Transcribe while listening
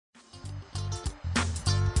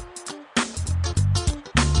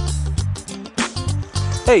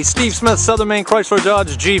Hey, Steve Smith, Southern Maine Chrysler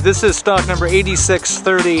Dodge Jeep. This is stock number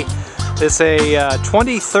 8630. It's a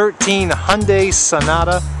 2013 Hyundai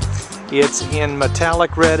Sonata. It's in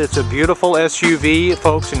metallic red. It's a beautiful SUV,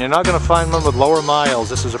 folks, and you're not going to find one with lower miles.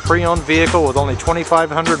 This is a pre-owned vehicle with only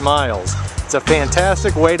 2,500 miles. It's a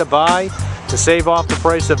fantastic way to buy, to save off the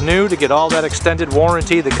price of new, to get all that extended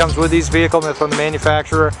warranty that comes with these vehicles from the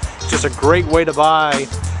manufacturer. It's just a great way to buy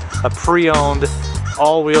a pre-owned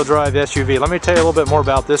all-wheel drive SUV. Let me tell you a little bit more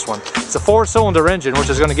about this one. It's a 4-cylinder engine, which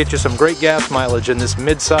is going to get you some great gas mileage in this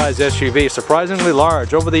mid-size SUV. Surprisingly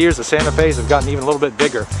large. Over the years, the Santa Fe's have gotten even a little bit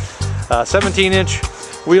bigger. 17-inch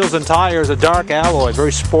wheels and tires, a dark alloy,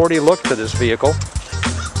 very sporty look to this vehicle.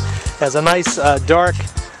 Has a nice dark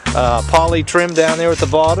poly trim down there at the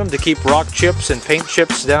bottom to keep rock chips and paint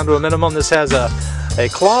chips down to a minimum. This has a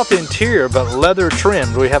cloth interior but leather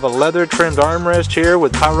trimmed. We have a leather trimmed armrest here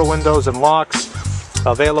with power windows and locks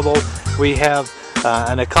available. We have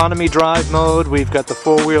an economy drive mode. We've got the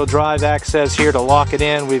 4-wheel drive access here to lock it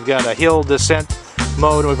in. We've got a hill descent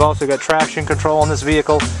mode. We've also got traction control on this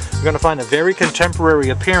vehicle. You're going to find a very contemporary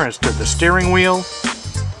appearance to the steering wheel,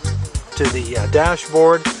 to the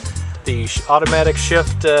dashboard, the automatic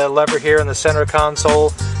shift lever here in the center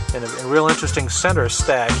console, and a real interesting center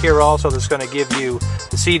stack here also that's going to give you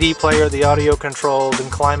the CD player, the audio controls,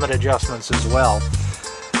 and climate adjustments as well.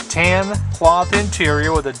 Tan cloth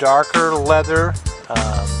interior with a darker leather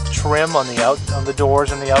trim on the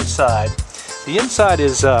doors and the outside. The inside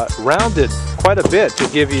is rounded quite a bit to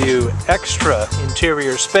give you extra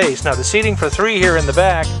interior space. Now the seating for 3 here in the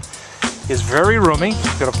back is very roomy.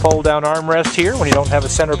 You've got a fold down armrest here when you don't have a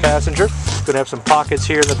center passenger. You're going to have some pockets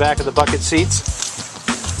here in the back of the bucket seats.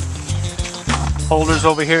 Holders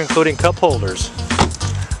over here including cup holders.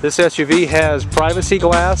 This SUV has privacy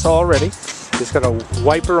glass already. It's got a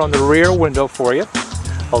wiper on the rear window for you.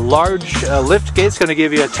 A large lift gate's going to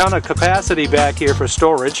give you a ton of capacity back here for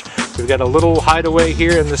storage. We've got a little hideaway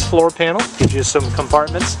here in this floor panel. Gives you some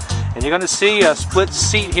compartments. And you're going to see a split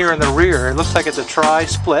seat here in the rear. It looks like it's a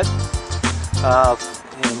tri-split. And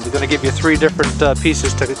we're going to give you 3 different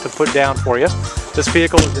pieces to put down for you. This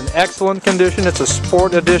vehicle is in excellent condition. It's a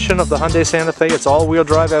sport edition of the Hyundai Santa Fe. It's all-wheel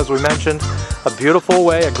drive, as we mentioned. A beautiful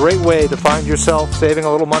way, a great way to find yourself saving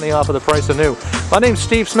a little money off of the price of new. My name's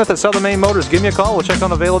Steve Smith at Southern Maine Motors. Give me a call. We'll check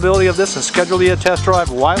on availability of this and schedule you a test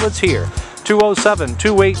drive while it's here.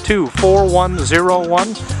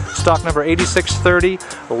 207-282-4101. Stock number 8630.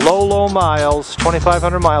 Low miles,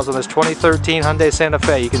 2,500 miles on this 2013 Hyundai Santa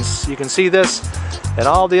Fe. You can see this and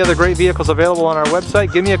all the other great vehicles available on our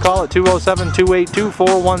website. Give me a call at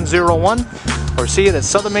 207-282-4101 or see it at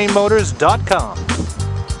southernmainemotors.com.